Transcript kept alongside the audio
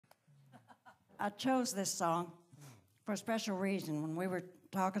I chose this song for a special reason. When we were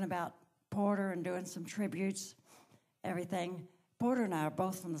talking about Porter and doing some tributes, everything, Porter and I are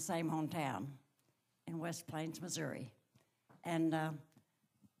both from the same hometown in West Plains, Missouri. And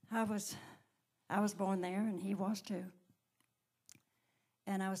I was born there, and he was too.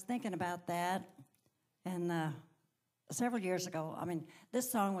 And I was thinking about that, and several years ago,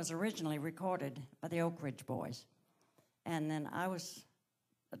 this song was originally recorded by the Oak Ridge Boys. And then I was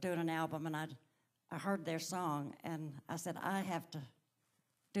doing an album, and I heard their song, and I said, I have to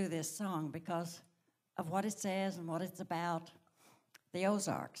do this song because of what it says and what it's about, the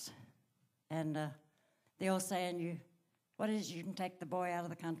Ozarks. And the old saying, what is it? You can take the boy out of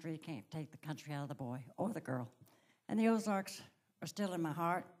the country, you can't take the country out of the boy or the girl. And the Ozarks are still in my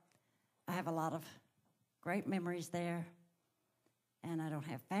heart. I have a lot of great memories there, and I don't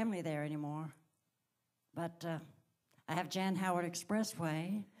have family there anymore. But I have Jan Howard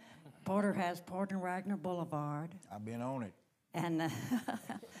Expressway. Porter has Porter and Wagner Boulevard. I've been on it. And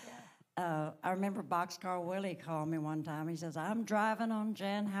I remember Boxcar Willie called me one time. He says, I'm driving on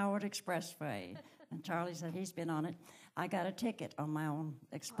Jan Howard Expressway. And Charlie said, he's been on it. I got a ticket on my own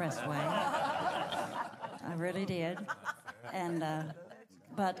expressway. I really did. And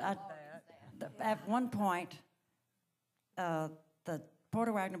but at one point, the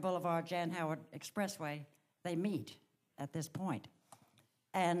Porter Wagner Boulevard, Jan Howard Expressway, they meet at this point.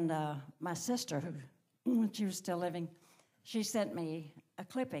 And my sister, when she was still living, she sent me a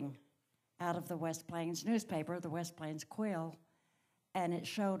clipping out of the West Plains newspaper, the West Plains Quill, and it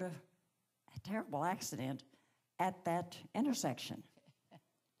showed a terrible accident at that intersection.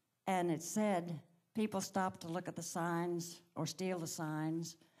 And it said people stopped to look at the signs or steal the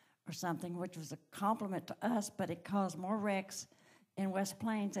signs or something, which was a compliment to us, but it caused more wrecks in West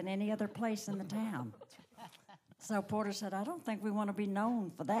Plains than any other place in the town. So Porter said, I don't think we want to be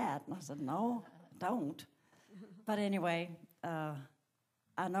known for that. And I said, no, don't. But anyway,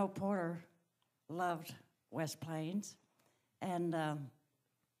 I know Porter loved West Plains, and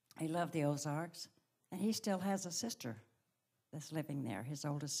he loved the Ozarks, and he still has a sister that's living there, his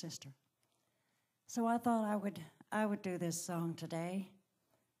oldest sister. So I thought I would do this song today,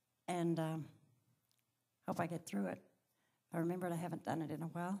 and hope I get through it. I remembered I haven't done it in a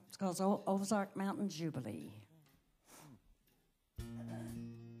while. It's called Ozark Mountain Jubilee.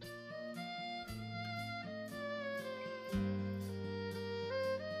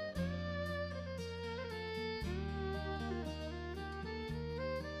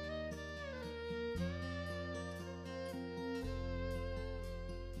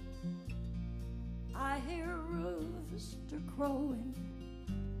 I hear a rooster crowing.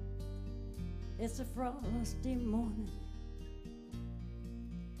 It's a frosty morning.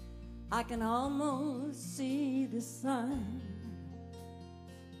 I can almost see the sun.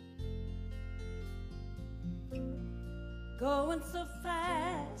 Going so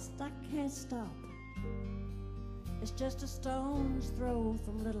fast I can't stop. It's just a stone's throw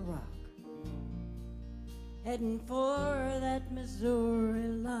from Little Rock, heading for that Missouri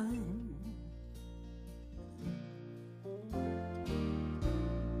line.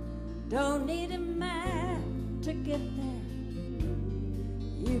 Don't need a map to get there.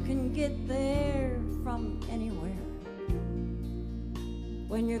 You can get there from anywhere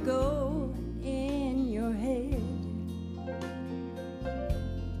when you're going in your head.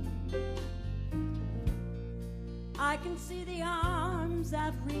 I can see the arms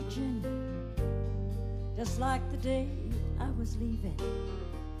out reaching, just like the day I was leaving.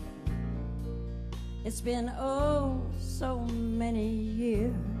 It's been oh so many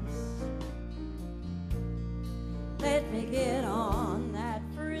years. Let me get on that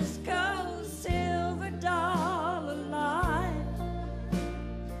Frisco silver dollar line.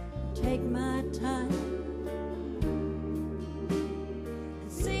 Take my time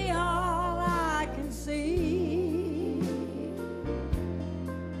and see all I can see.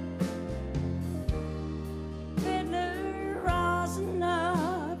 Fiddler, rosin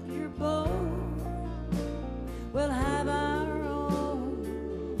up your bow. We'll have our own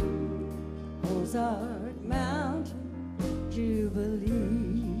Ozark Mountain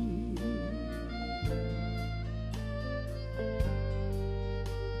Jubilee.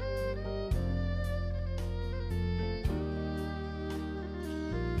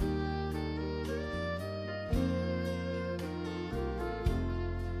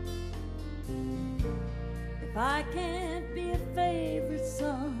 If I can't be a favorite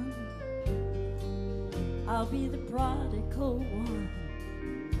son, I'll be the prodigal one.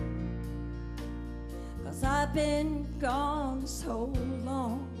 'Cause I've been gone so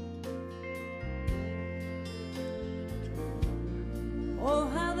long. Oh,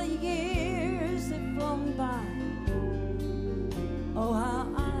 how the years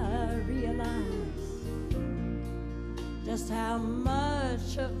just how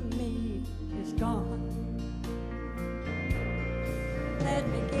much of me is gone. Let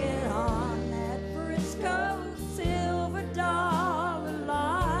me get on that Frisco silver dollar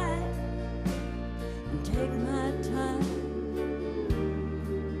line and take my time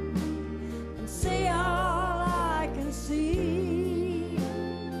and see all I can see.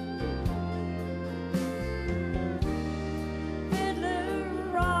 Fiddler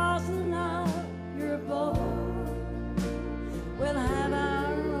rosin up your bow, we'll have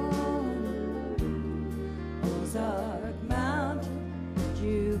our own Ozark Mountain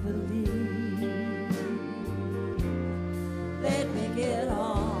Jubilee. Let me get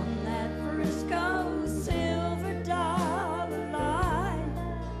on that Frisco silver dollar line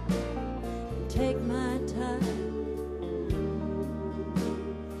and take my time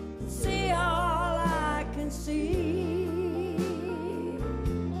and see all I can see.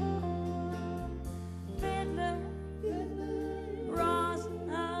 Fiddler, rosin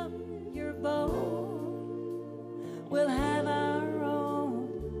up your bow, we'll have our own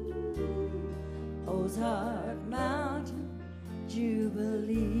Ozark Mountain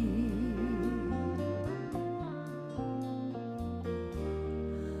Jubilee.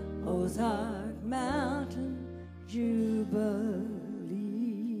 Ozark Mountain Jubilee.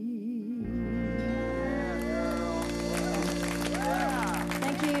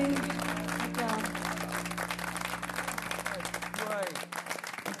 Thank you. Thank y'all. Great.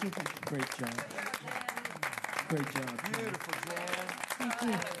 Thank you. Thank you. Great job. Great job. Beautiful, Jan. Thank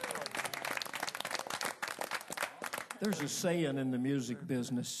you. There's a saying in the music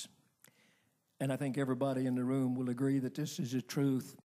business, and I think everybody in the room will agree that this is the truth.